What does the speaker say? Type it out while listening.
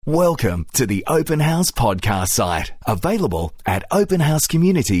Welcome to the Open House podcast site, available at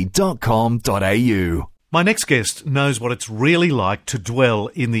openhousecommunity.com.au. My next guest knows what it's really like to dwell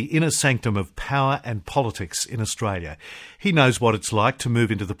in the inner sanctum of power and politics in Australia. He knows what it's like to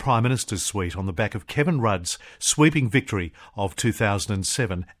move into the Prime Minister's suite on the back of Kevin Rudd's sweeping victory of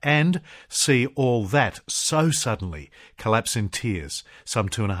 2007 and see all that so suddenly collapse in tears some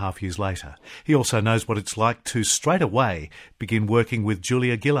 2.5 years later. He also knows what it's like to straight away begin working with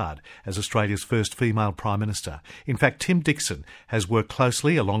Julia Gillard as Australia's first female Prime Minister. In fact, Tim Dixon has worked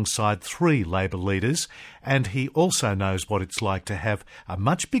closely alongside 3 Labor leaders, and he also knows what it's like to have a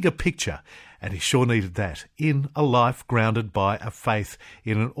much bigger picture, and he sure needed that, in a life grounded by a faith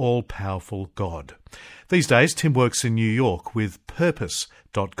in an all-powerful God. These days, Tim works in New York with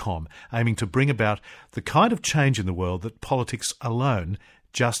Purpose.com, aiming to bring about the kind of change in the world that politics alone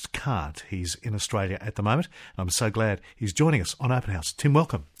just can't. He's in Australia at the moment. I'm so glad he's joining us on Open House. Tim,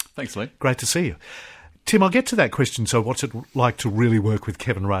 welcome. Thanks, Lee. Great to see you. Tim, I'll get to that question, so what's it like to really work with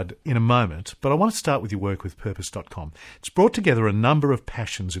Kevin Rudd, in a moment, but I want to start with your work with Purpose.com. It's brought together a number of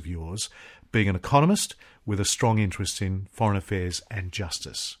passions of yours, being an economist with a strong interest in foreign affairs and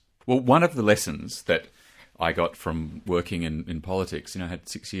justice. Well, one of the lessons that I got from working in politics, I had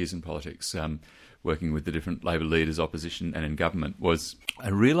 6 years in politics, working with the different Labor leaders, opposition and in government, was I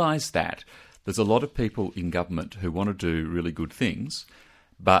realised that there's a lot of people in government who want to do really good things,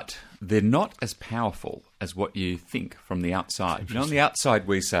 but they're not as powerful as what you think from the outside. On the outside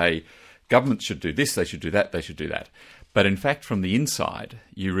we say, government should do this, they should do that, they should do that. But in fact, from the inside,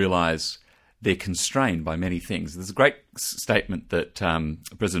 you realise they're constrained by many things. There's a great statement that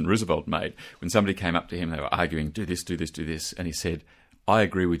President Roosevelt made when somebody came up to him, they were arguing, do this, do this, do this, and he said, I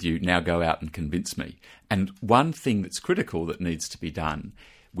agree with you, now go out and convince me. And one thing that's critical that needs to be done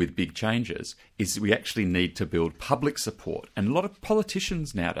with big changes is we actually need to build public support. And a lot of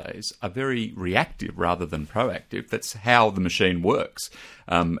politicians nowadays are very reactive rather than proactive. That's how the machine works,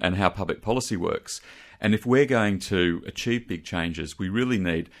 and how public policy works. And if we're going to achieve big changes, we really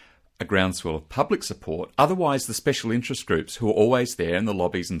need a groundswell of public support. Otherwise, the special interest groups who are always there and the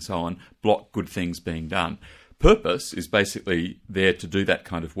lobbies and so on block good things being done. Purpose is basically there to do that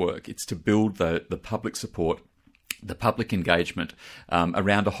kind of work. It's to build the public support, the public engagement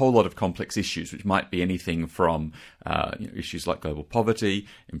around a whole lot of complex issues, which might be anything from issues like global poverty,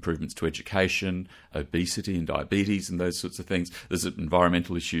 improvements to education, obesity and diabetes and those sorts of things. There's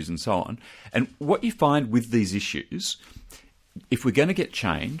environmental issues and so on. And what you find with these issues, if we're going to get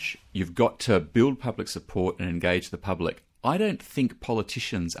change, you've got to build public support and engage the public. I don't think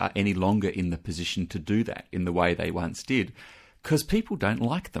politicians are any longer in the position to do that in the way they once did, because people don't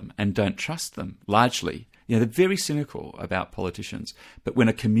like them and don't trust them, largely. They're very cynical about politicians. But when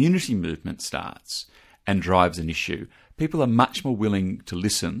a community movement starts and drives an issue, people are much more willing to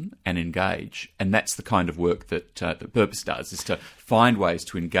listen and engage. And that's the kind of work that Purpose does, is to find ways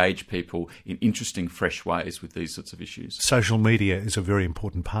to engage people in interesting, fresh ways with these sorts of issues. Social media is a very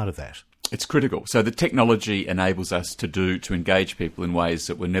important part of that. It's critical. So the technology enables us to engage people in ways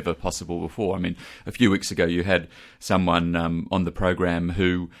that were never possible before. I mean, a few weeks ago you had someone on the program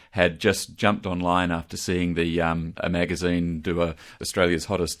who had just jumped online after seeing a magazine do Australia's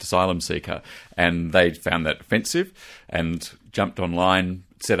hottest asylum seeker, and they found that offensive and jumped online,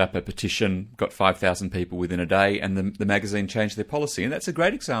 set up a petition, got 5,000 people within a day, and the magazine changed their policy. And that's a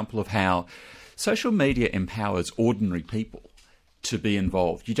great example of how social media empowers ordinary people to be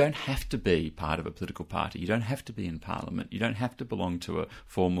involved. You don't have to be part of a political party. You don't have to be in Parliament. You don't have to belong to a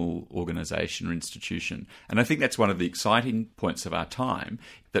formal organisation or institution. And I think that's one of the exciting points of our time,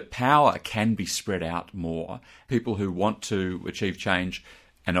 that power can be spread out more. People who want to achieve change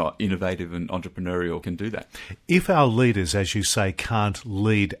and are innovative and entrepreneurial can do that. If our leaders, as you say, can't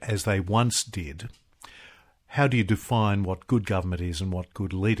lead as they once did, how do you define what good government is and what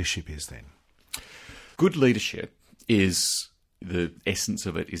good leadership is then? Good leadership is, the essence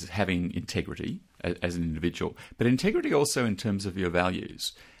of it is having integrity as an individual, but integrity also in terms of your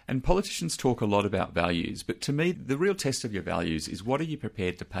values. And politicians talk a lot about values, but to me, the real test of your values is what are you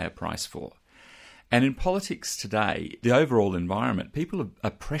prepared to pay a price for? And in politics today, the overall environment, people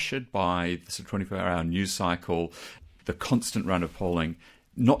are pressured by the sort of 24-hour news cycle, the constant run of polling,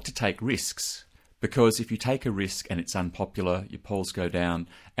 not to take risks. Because if you take a risk and it's unpopular, your polls go down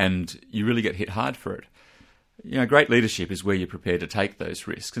and you really get hit hard for it. Great leadership is where you're prepared to take those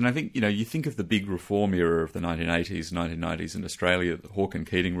risks. And I think, you think of the big reform era of the 1980s, 1990s in Australia, the Hawke and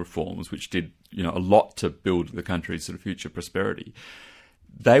Keating reforms, which did, a lot to build the country's sort of future prosperity.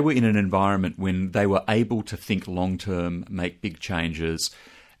 They were in an environment when they were able to think long-term, make big changes,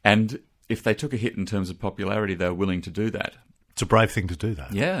 and if they took a hit in terms of popularity, they were willing to do that. It's a brave thing to do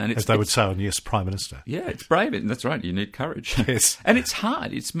that. Yeah, and as they would say on Yes, Prime Minister. Yeah, it's brave, and that's right. You need courage. Yes, and it's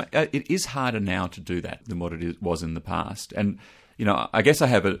hard. It is harder now to do that than what was in the past. And I guess I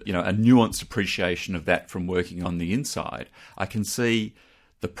have a nuanced appreciation of that from working on the inside. I can see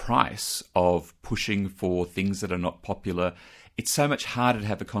the price of pushing for things that are not popular. It's so much harder to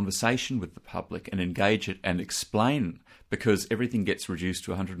have a conversation with the public and engage it and explain, because everything gets reduced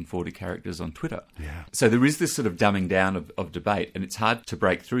to 140 characters on Twitter. Yeah. So there is this sort of dumbing down of debate, and it's hard to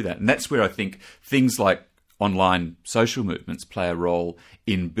break through that. And that's where I think things like online social movements play a role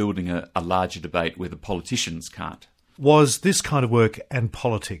in building a larger debate where the politicians can't. Was this kind of work and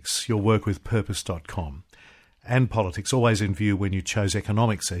politics, your work with Purpose.com, and politics always in view when you chose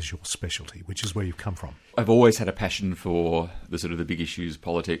economics as your specialty, which is where you've come from? I've always had a passion for the sort of the big issues,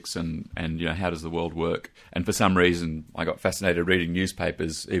 politics, and how does the world work? And for some reason, I got fascinated reading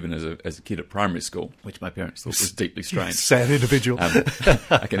newspapers even as a kid at primary school, which my parents thought was deeply strange. Sad individual.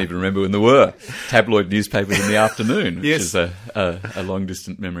 I can even remember when there were tabloid newspapers in the afternoon, which Yes. is a long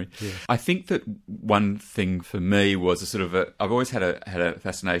distant memory. Yeah. I think that one thing for me was I've always had a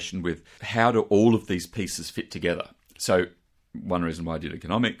fascination with how do all of these pieces fit together. So one reason why I did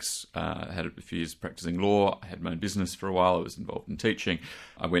economics, I had a few years practicing law, I had my own business for a while, I was involved in teaching.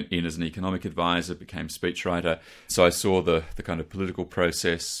 I went in as an economic advisor, became speechwriter. So I saw the kind of political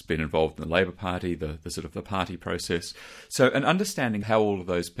process, been involved in the Labor Party, the sort of the party process. So an understanding how all of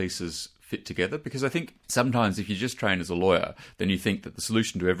those pieces fit together, because I think sometimes if you just train as a lawyer, then you think that the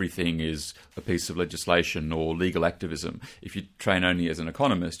solution to everything is a piece of legislation or legal activism. If you train only as an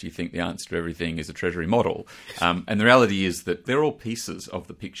economist, you think the answer to everything is a treasury model. And the reality is that they're all pieces of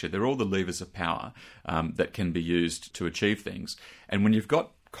the picture. They're all the levers of power that can be used to achieve things. And when you've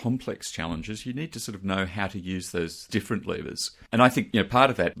got complex challenges, you need to sort of know how to use those different levers. And I think, part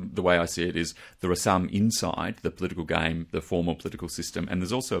of that, the way I see it, is there are some inside the political game, the formal political system, and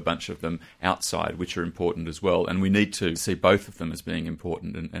there's also a bunch of them outside, which are important as well. And we need to see both of them as being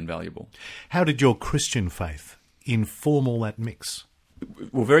important and valuable. How did your Christian faith inform all that mix?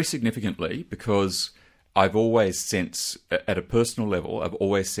 Well, very significantly, because I've always sensed, at a personal level, I've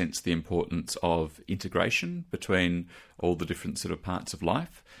always sensed the importance of integration between all the different sort of parts of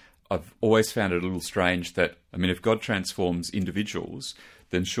life. I've always found it a little strange that, if God transforms individuals,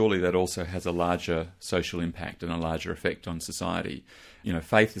 then surely that also has a larger social impact and a larger effect on society.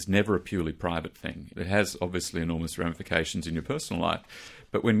 Faith is never a purely private thing. It has obviously enormous ramifications in your personal life.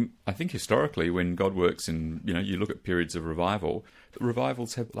 But I think historically, when God works in, you look at periods of revival,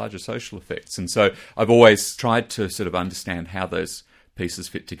 revivals have larger social effects. And so I've always tried to sort of understand how those pieces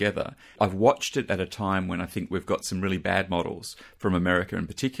fit together. I've watched it at a time when I think we've got some really bad models from America in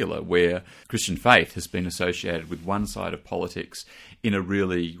particular, where Christian faith has been associated with one side of politics in a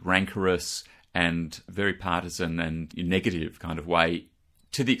really rancorous and very partisan and negative kind of way,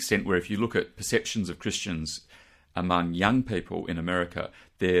 to the extent where if you look at perceptions of Christians among young people in America,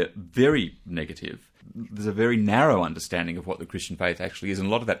 they're very negative. There's a very narrow understanding of what the Christian faith actually is, and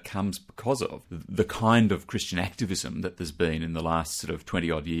a lot of that comes because of the kind of Christian activism that there's been in the last sort of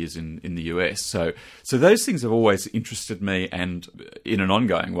 20-odd years in the US. So those things have always interested me, and in an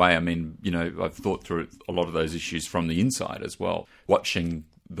ongoing way, I've thought through a lot of those issues from the inside as well, watching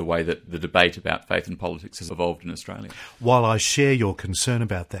the way that the debate about faith and politics has evolved in Australia. While I share your concern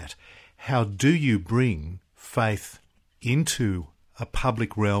about that, how do you bring faith into a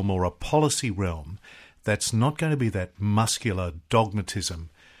public realm or a policy realm that's not going to be that muscular dogmatism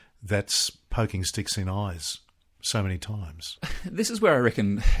that's poking sticks in eyes so many times? This is where I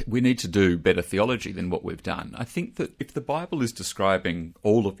reckon we need to do better theology than what we've done. I think that if the Bible is describing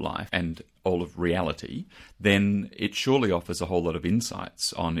all of life and all of reality, then it surely offers a whole lot of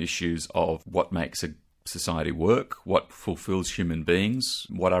insights on issues of what makes a society work, what fulfills human beings,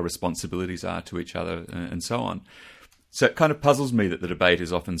 what our responsibilities are to each other, and so on. So it kind of puzzles me that the debate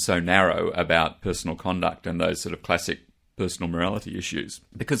is often so narrow about personal conduct and those sort of classic personal morality issues.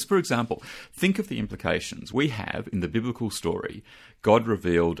 Because, for example, think of the implications. We have, in the biblical story, God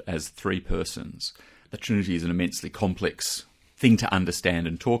revealed as three persons. The Trinity is an immensely complex thing to understand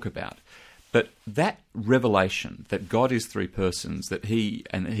and talk about. But that revelation, that God is three persons, that He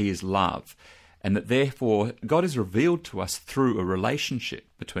is love, and that therefore God is revealed to us through a relationship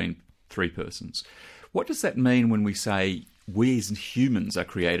between three persons. What does that mean when we say we as humans are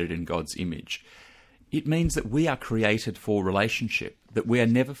created in God's image? It means that we are created for relationship, that we are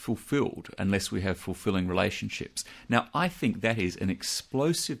never fulfilled unless we have fulfilling relationships. Now, I think that is an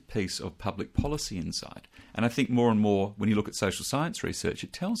explosive piece of public policy insight. And I think more and more, when you look at social science research,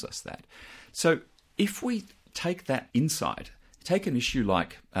 it tells us that. So if we take that insight, take an issue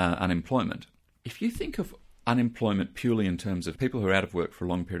like unemployment, if you think of unemployment purely in terms of people who are out of work for a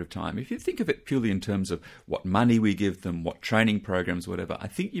long period of time, if you think of it purely in terms of what money we give them, what training programs, whatever, I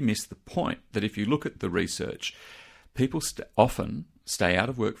think you miss the point that if you look at the research, people often stay out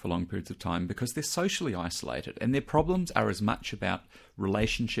of work for long periods of time because they're socially isolated, and their problems are as much about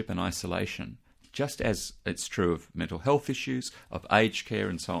relationship and isolation, just as it's true of mental health issues, of aged care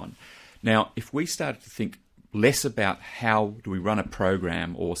and so on. Now, if we started to think less about how do we run a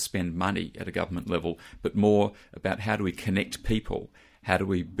program or spend money at a government level, but more about how do we connect people, how do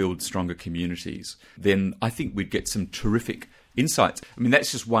we build stronger communities, then I think we'd get some terrific insights. I mean,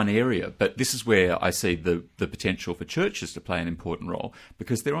 that's just one area, but this is where I see the potential for churches to play an important role,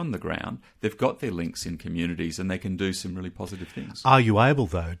 because they're on the ground, they've got their links in communities, and they can do some really positive things. Are you able,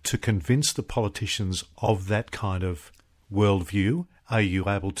 though, to convince the politicians of that kind of worldview? Are you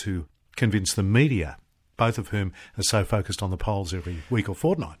able to convince the media, both of whom are so focused on the polls every week or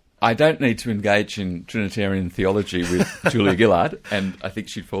fortnight? I don't need to engage in Trinitarian theology with Julia Gillard, and I think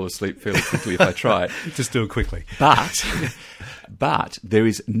she'd fall asleep fairly quickly if I tried. Just do it quickly. But there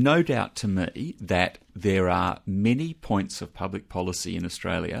is no doubt to me that there are many points of public policy in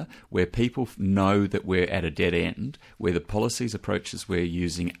Australia where people know that we're at a dead end, where the policies approaches we're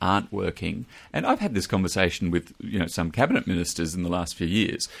using aren't working. And I've had this conversation with some cabinet ministers in the last few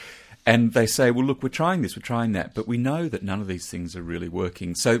years. And they say, well, look, we're trying this, we're trying that, but we know that none of these things are really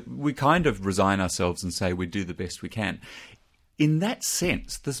working. So we kind of resign ourselves and say we do the best we can. In that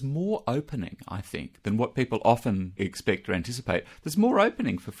sense, there's more opening, I think, than what people often expect or anticipate. There's more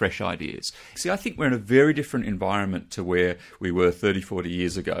opening for fresh ideas. See, I think we're in a very different environment to where we were 30, 40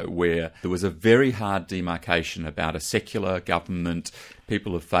 years ago, where there was a very hard demarcation about a secular government.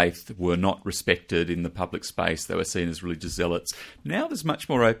 People of faith were not respected in the public space. They were seen as religious zealots. Now there's much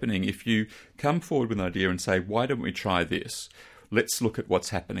more opening. If you come forward with an idea and say, why don't we try this? Let's look at what's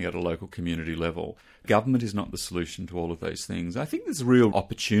happening at a local community level. Government is not the solution to all of those things. I think there's a real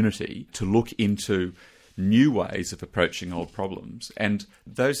opportunity to look into new ways of approaching old problems, and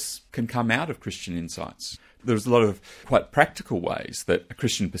those can come out of Christian insights. There's a lot of quite practical ways that a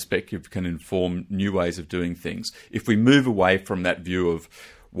Christian perspective can inform new ways of doing things. If we move away from that view of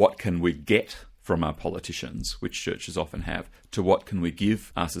what can we get from our politicians, which churches often have, to what can we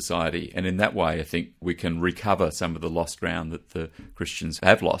give our society. And in that way, I think we can recover some of the lost ground that the Christians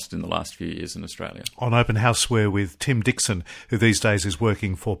have lost in the last few years in Australia. On Open House, we're with Tim Dixon, who these days is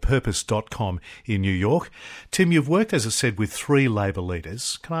working for Purpose.com in New York. Tim, you've worked, as I said, with 3 Labor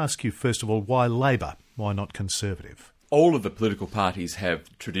leaders. Can I ask you, first of all, why Labor? Why not Conservative? All of the political parties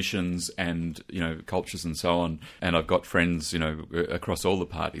have traditions and, cultures and so on. And I've got friends, across all the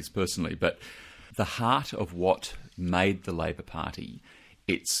parties personally. But the heart of what made the Labor Party,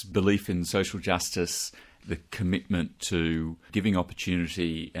 its belief in social justice, the commitment to giving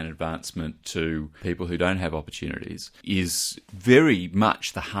opportunity and advancement to people who don't have opportunities, is very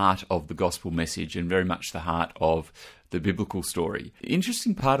much the heart of the gospel message and very much the heart of the biblical story.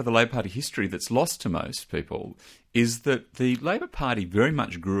 Interesting part of the Labor Party history that's lost to most people is that the Labor Party very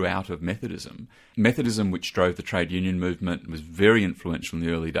much grew out of Methodism. Methodism, which drove the trade union movement, was very influential in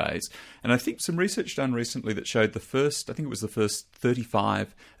the early days. And I think some research done recently that showed the first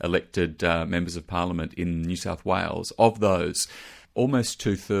 35 elected members of Parliament in New South Wales. Of those, almost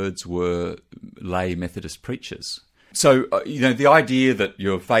 2/3 were lay Methodist preachers. So, the idea that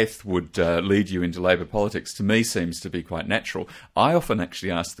your faith would lead you into Labor politics, to me, seems to be quite natural. I often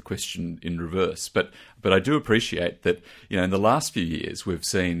actually ask the question in reverse, but I do appreciate that, in the last few years, we've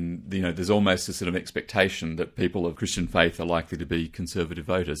seen, there's almost a sort of expectation that people of Christian faith are likely to be conservative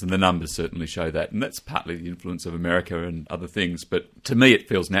voters, and the numbers certainly show that, and that's partly the influence of America and other things, but to me it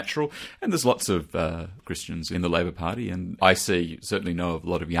feels natural, and there's lots of Christians in the Labor Party, and I certainly know of a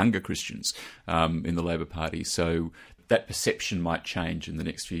lot of younger Christians in the Labor Party, so that perception might change in the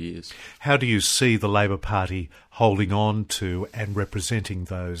next few years. How do you see the Labor Party holding on to and representing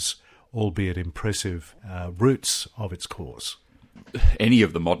those, albeit impressive, roots of its cause? Any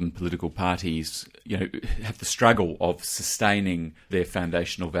of the modern political parties, have the struggle of sustaining their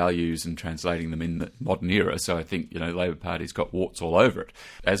foundational values and translating them in the modern era. So I think, Labor Party's got warts all over it,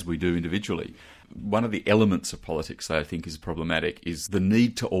 as we do individually. One of the elements of politics that I think is problematic is the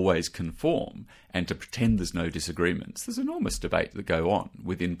need to always conform and to pretend there's no disagreements. There's enormous debate that go on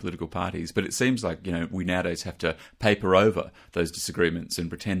within political parties, but it seems like, we nowadays have to paper over those disagreements and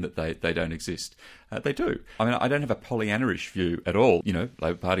pretend that they don't exist. They do. I mean, I don't have a Pollyanna-ish view at all.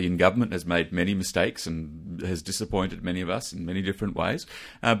 Labor Party in government has made many mistakes and has disappointed many of us in many different ways,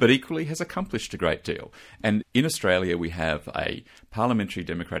 but equally has accomplished a great deal. And in Australia, we have a parliamentary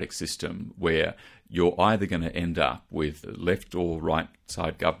democratic system where you're either going to end up with left or right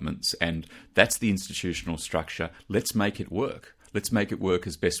side governments, and that's the institutional structure. Let's make it work. Let's make it work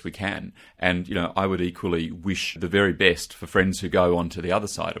as best we can. And, I would equally wish the very best for friends who go on to the other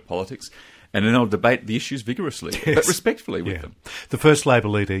side of politics. And then I'll debate the issues vigorously, but respectfully with them. The first Labor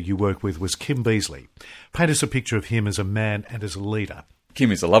leader you worked with was Kim Beazley. Paint us a picture of him as a man and as a leader.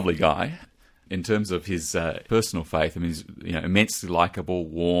 Kim is a lovely guy. In terms of his personal faith, I mean, he's immensely likeable,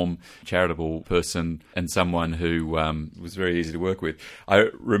 warm, charitable person, and someone who was very easy to work with. I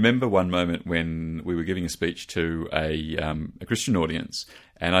remember one moment when we were giving a speech to a Christian audience,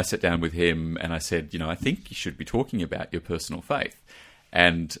 and I sat down with him and I said, I think you should be talking about your personal faith.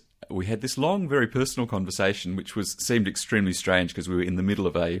 And we had this long, very personal conversation, which seemed extremely strange because we were in the middle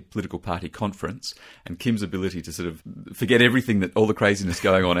of a political party conference, and Kim's ability to sort of forget everything, all the craziness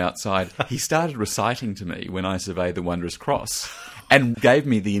going on outside, he started reciting to me "When I Survey the Wondrous Cross," and gave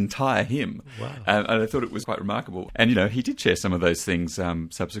me the entire hymn. Wow. And I thought it was quite remarkable. And, he did share some of those things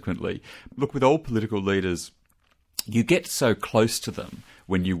subsequently. Look, with all political leaders, you get so close to them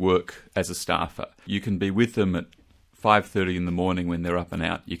when you work as a staffer. You can be with them at 5:30 in the morning when they're up and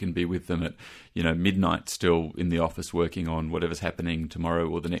out. You can be with them at, midnight still in the office working on whatever's happening tomorrow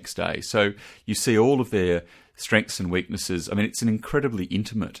or the next day. So you see all of their strengths and weaknesses. I mean, it's an incredibly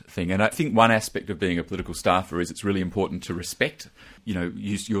intimate thing. And I think one aspect of being a political staffer is it's really important to respect.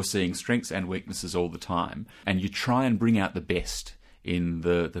 You're seeing strengths and weaknesses all the time, and you try and bring out the best in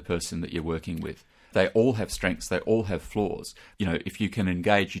the person that you're working with. They all have strengths, they all have flaws. If you can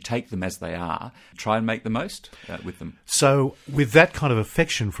engage, you take them as they are, try and make the most with them. So with that kind of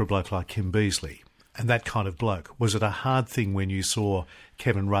affection for a bloke like Kim Beazley and that kind of bloke, was it a hard thing when you saw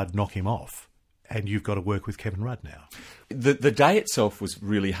Kevin Rudd knock him off and you've got to work with Kevin Rudd now? The day itself was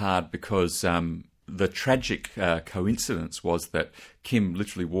really hard because the tragic coincidence was that Kim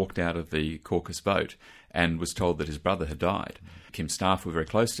literally walked out of the caucus vote and was told that his brother had died. Kim's staff were very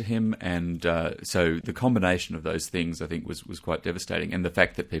close to him, and so the combination of those things, I think, was quite devastating. And the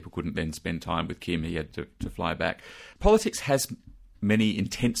fact that people couldn't then spend time with Kim, he had to fly back. Politics has many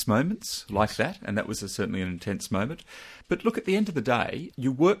intense moments like that, and that was certainly an intense moment. But look, at the end of the day,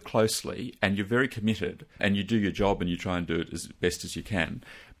 you work closely and you're very committed and you do your job and you try and do it as best as you can.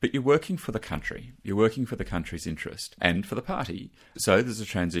 But you're working for the country. You're working for the country's interest and for the party. So there's a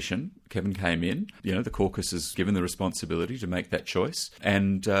transition. Kevin came in. The caucus is given the responsibility to make that choice.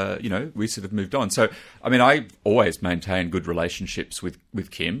 And, we sort of moved on. So, I mean, I always maintain good relationships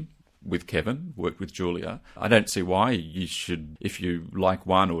with Kim, with Kevin, worked with Julia. I don't see why you should, if you like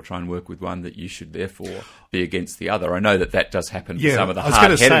one or try and work with one, that you should therefore be against the other. I know that does happen to some of the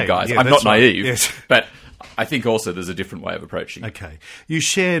hard-headed guys. Yeah, I'm not naive, yes. But I think also there's a different way of approaching it. Okay.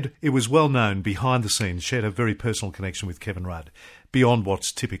 It was well known behind the scenes, shared a very personal connection with Kevin Rudd, beyond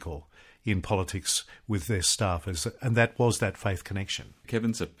what's typical in politics with their staffers, and that was that faith connection.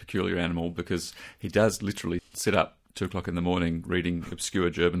 Kevin's a peculiar animal because he does literally sit up 2 o'clock in the morning reading obscure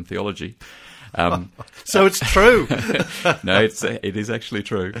German theology. So it's true. No, it is actually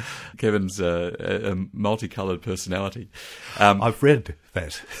true. Kevin's a multicoloured personality. I've read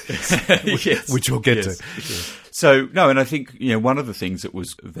that, yes, which we'll get to. Yes. So, no, and I think one of the things that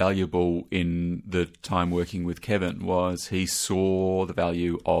was valuable in the time working with Kevin was he saw the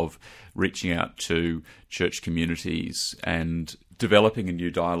value of reaching out to church communities and developing a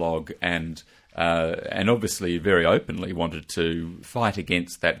new dialogue and obviously very openly wanted to fight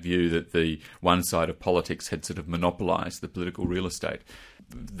against that view that the one side of politics had sort of monopolised the political real estate.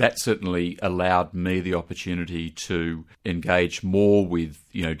 That certainly allowed me the opportunity to engage more with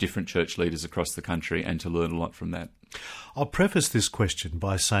different church leaders across the country and to learn a lot from that. I'll preface this question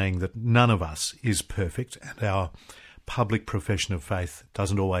by saying that none of us is perfect, and our public profession of faith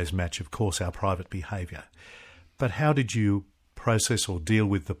doesn't always match, of course, our private behaviour. But how did you process or deal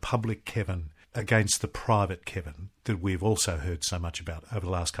with the public Kevin against the private Kevin that we've also heard so much about over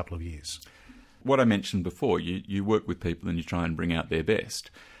the last couple of years? What I mentioned before, you work with people and you try and bring out their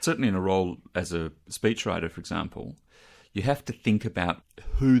best. Certainly in a role as a speechwriter, for example, you have to think about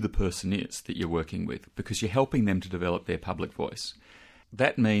who the person is that you're working with because you're helping them to develop their public voice.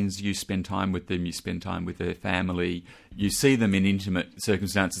 That means you spend time with them, you spend time with their family, you see them in intimate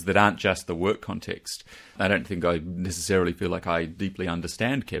circumstances that aren't just the work context. I don't think I necessarily feel like I deeply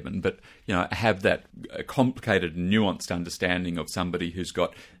understand Kevin, but I have that complicated, nuanced understanding of somebody who's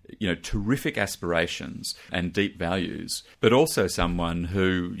got terrific aspirations and deep values, but also someone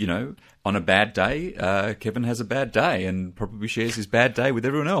who, on a bad day, Kevin has a bad day and probably shares his bad day with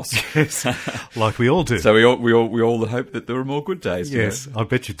everyone else. Yes, like we all do. So we all hope that there are more good days. Yes, I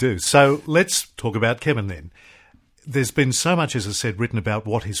bet you do. So let's talk about Kevin then. There's been so much, as I said, written about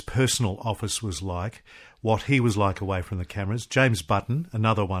what his personal office was like, what he was like away from the cameras. James Button,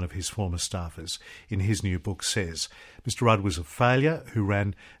 another one of his former staffers, in his new book says, Mr Rudd was a failure who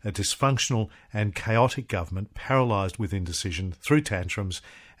ran a dysfunctional and chaotic government, paralysed with indecision, threw tantrums,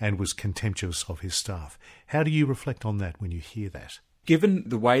 and was contemptuous of his staff. How do you reflect on that when you hear that? Given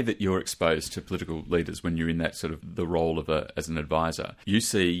the way that you're exposed to political leaders when you're in that sort of the role of as an advisor, you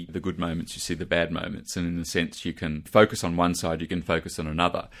see the good moments, you see the bad moments, and in a sense you can focus on one side, you can focus on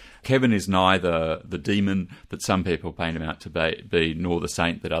another. Kevin is neither the demon that some people paint him out to be, nor the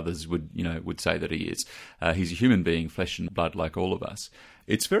saint that others would say that he is. He's a human being, flesh and blood like all of us.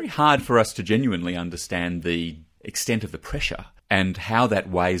 It's very hard for us to genuinely understand the extent of the pressure and how that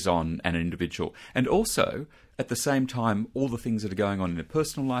weighs on an individual. And also, at the same time, all the things that are going on in their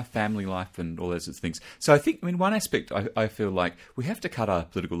personal life, family life, and all those sorts of things. So I think, one aspect, I feel like we have to cut our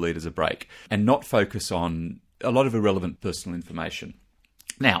political leaders a break and not focus on a lot of irrelevant personal information.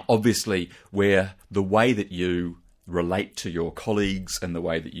 Now, obviously, where the way that you relate to your colleagues and the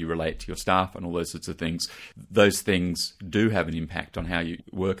way that you relate to your staff and all those sorts of things, those things do have an impact on how you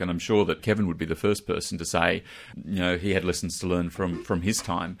work. And I'm sure that Kevin would be the first person to say, he had lessons to learn from his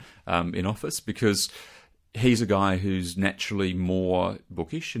time in office, because he's a guy who's naturally more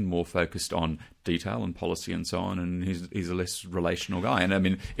bookish and more focused on detail and policy and so on, and he's a less relational guy.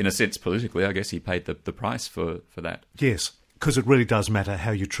 And in a sense, politically, I guess he paid the price for that. Yes, because it really does matter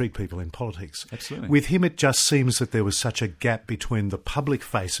how you treat people in politics. Absolutely. With him, it just seems that there was such a gap between the public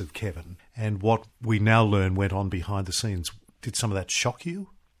face of Kevin and what we now learn went on behind the scenes. Did some of that shock you?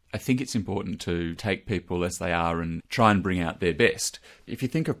 I think it's important to take people as they are and try and bring out their best. If you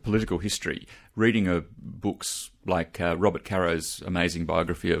think of political history, reading books like Robert Caro's amazing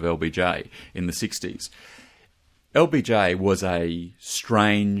biography of LBJ in the 60s, LBJ was a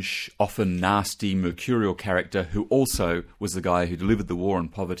strange, often nasty, mercurial character who also was the guy who delivered the war on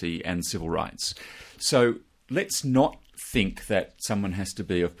poverty and civil rights. So let's not think that someone has to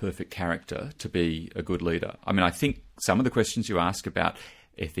be of perfect character to be a good leader. I think some of the questions you ask about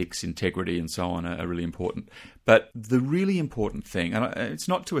ethics, integrity, and so on are really important. But the really important thing, and it's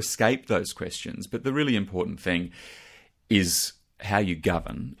not to escape those questions, but the really important thing is how you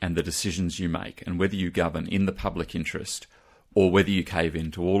govern and the decisions you make, and whether you govern in the public interest or whether you cave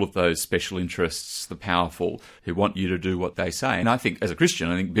into all of those special interests, the powerful, who want you to do what they say. And I think, as a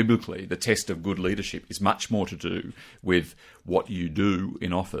Christian, biblically, the test of good leadership is much more to do with what you do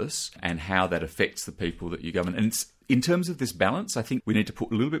in office and how that affects the people that you govern. And in terms of this balance, I think we need to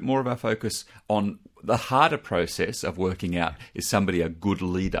put a little bit more of our focus on the harder process of working out, is somebody a good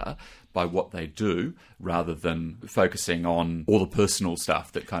leader by what they do, rather than focusing on all the personal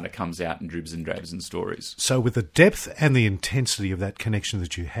stuff that kind of comes out in dribs and drabs and stories. So with the depth and the intensity of that connection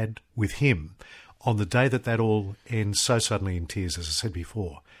that you had with him, on the day that all ends so suddenly in tears, as I said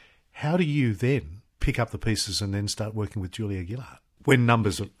before, how do you then pick up the pieces and then start working with Julia Gillard, when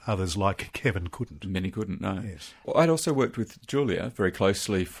numbers of others like Kevin couldn't? Many couldn't, no. Yes. Well, I'd also worked with Julia very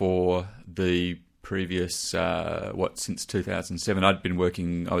closely for the previous, since 2007.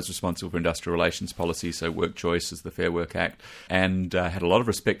 I was responsible for industrial relations policy, so work choice as the Fair Work Act, and had a lot of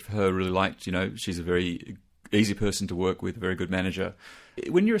respect for her, really liked, she's a very easy person to work with, a very good manager.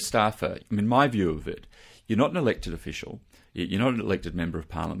 When you're a staffer, my view of it, you're not an elected official, you're not an elected member of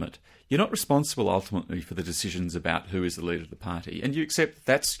parliament, you're not responsible ultimately for the decisions about who is the leader of the party, and you accept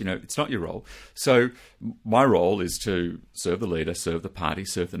that's, it's not your role. So my role is to serve the leader, serve the party,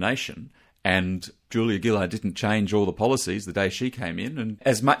 serve the nation. And Julia Gillard didn't change all the policies the day she came in. And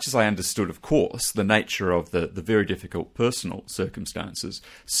as much as I understood, of course, the nature of the very difficult personal circumstances,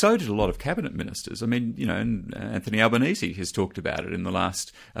 so did a lot of cabinet ministers. And Anthony Albanese has talked about it in the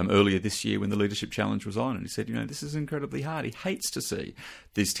last, earlier this year when the leadership challenge was on. And he said, this is incredibly hard. He hates to see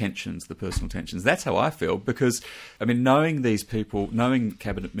these tensions, the personal tensions. That's how I feel, because, knowing these people, knowing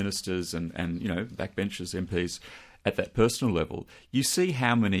cabinet ministers and backbenchers, MPs, at that personal level, you see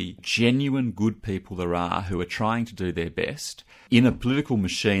how many genuine good people there are who are trying to do their best in a political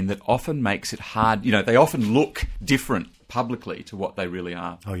machine that often makes it hard. They often look different publicly to what they really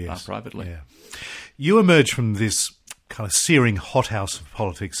are, privately. Yeah. You emerge from this kind of searing hothouse of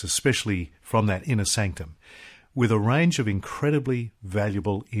politics, especially from that inner sanctum, with a range of incredibly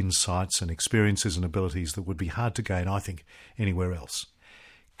valuable insights and experiences and abilities that would be hard to gain, I think, anywhere else.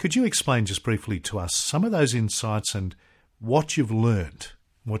 Could you explain just briefly to us some of those insights and what you've learned,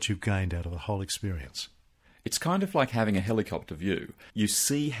 what you've gained out of the whole experience? It's kind of like having a helicopter view. You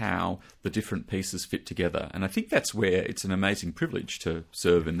see how the different pieces fit together. And I think that's where it's an amazing privilege to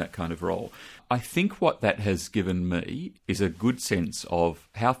serve in that kind of role. I think what that has given me is a good sense of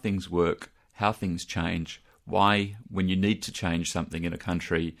how things work, how things change, why, when you need to change something in a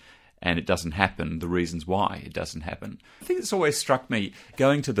country and it doesn't happen, the reasons why it doesn't happen. I think it's always struck me,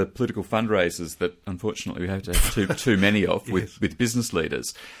 going to the political fundraisers that unfortunately we have to have too many of with business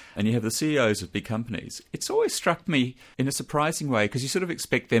leaders, and you have the CEOs of big companies. It's always struck me in a surprising way, because you sort of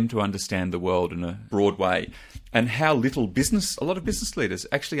expect them to understand the world in a broad way, and how little a lot of business leaders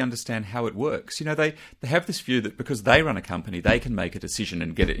actually understand how it works. You know, they have this view that because they run a company, they can make a decision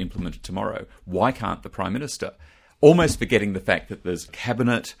and get it implemented tomorrow. Why can't the Prime Minister? Almost forgetting the fact that there's a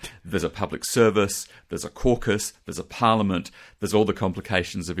cabinet, there's a public service, there's a caucus, there's a parliament, there's all the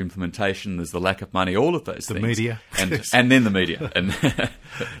complications of implementation, there's the lack of money, all of those things. The media. And then the media. And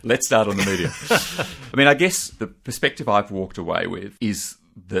let's start on the media. I mean, I guess the perspective I've walked away with is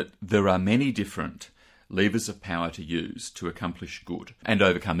that there are many different levers of power to use to accomplish good and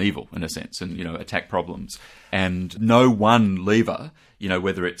overcome evil, in a sense, and, attack problems. And no one lever,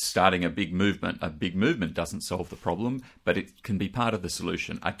 whether it's starting a big movement doesn't solve the problem, but it can be part of the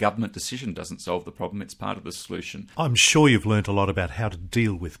solution. A government decision doesn't solve the problem, it's part of the solution. I'm sure you've learnt a lot about how to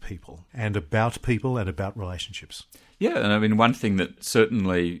deal with people and about relationships. Yeah, and I mean, one thing that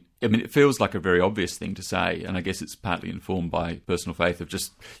certainly, it feels like a very obvious thing to say, and I guess it's partly informed by personal faith of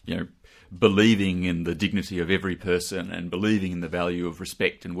just, believing in the dignity of every person and believing in the value of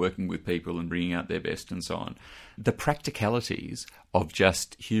respect and working with people and bringing out their best and so on. The practicalities of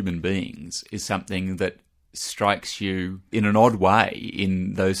just human beings is something that strikes you in an odd way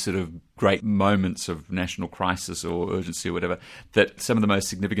in those sort of great moments of national crisis or urgency or whatever, that some of the most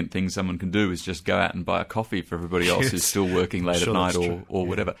significant things someone can do is just go out and buy a coffee for everybody else who's still working late at night or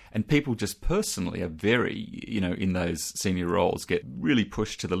whatever. And people just personally are very, in those senior roles, get really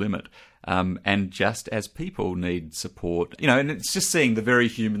pushed to the limit. And just as people need support, and it's just seeing the very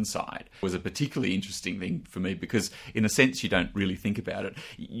human side was a particularly interesting thing for me, because in a sense you don't really think about it.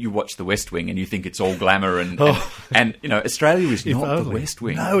 You watch The West Wing and you think it's all glamour and Australia is not the West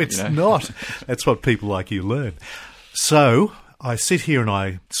Wing. No, it's not. That's what people like you learn. So I sit here and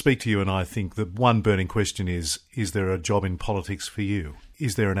I speak to you and I think the one burning question is there a job in politics for you?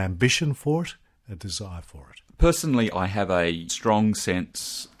 Is there an ambition for it, a desire for it? Personally, I have a strong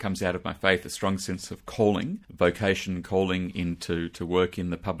sense, comes out of my faith, a strong sense of calling, vocation, calling into work in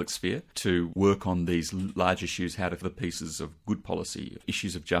the public sphere, to work on these large issues. How do the pieces of good policy,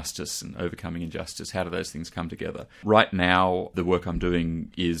 issues of justice and overcoming injustice, how do those things come together? Right now, the work I'm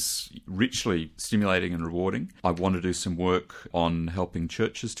doing is richly stimulating and rewarding. I want to do some work on helping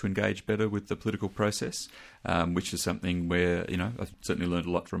churches to engage better with the political process, which is something where, I've certainly learned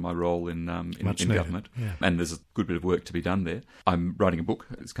a lot from my role in government. Yeah. And there's a good bit of work to be done there. I'm writing a book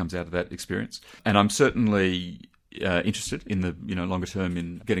that comes out of that experience. And I'm certainly interested in the longer term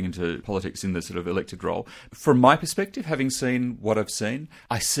in getting into politics in the sort of elected role. From my perspective, having seen what I've seen,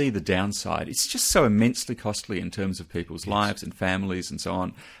 I see the downside. It's just so immensely costly in terms of people's lives and families and so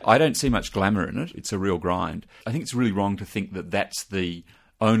on. I don't see much glamour in it. It's a real grind. I think it's really wrong to think that that's the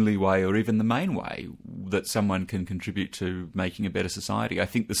only way or even the main way that someone can contribute to making a better society. I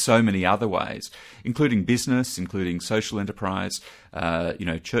think there's so many other ways, including business, including social enterprise,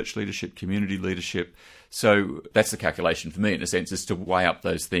 church leadership, community leadership. So that's the calculation for me, in a sense, is to weigh up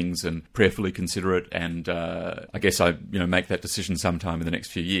those things and prayerfully consider it. And I guess I make that decision sometime in the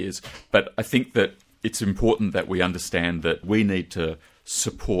next few years. But I think that it's important that we understand that we need to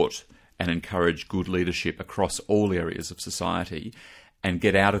support and encourage good leadership across all areas of society, and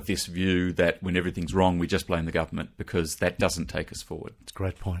get out of this view that when everything's wrong, we just blame the government, because that doesn't take us forward. It's a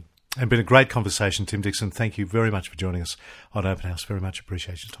great point. And been a great conversation, Tim Dixon. Thank you very much for joining us on Open House. Very much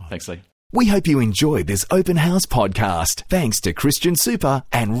appreciate your time. Thanks, Lee. We hope you enjoyed this Open House podcast, thanks to Christian Super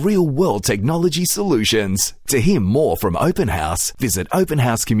and Real World Technology Solutions. To hear more from Open House, visit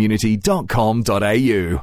openhousecommunity.com.au.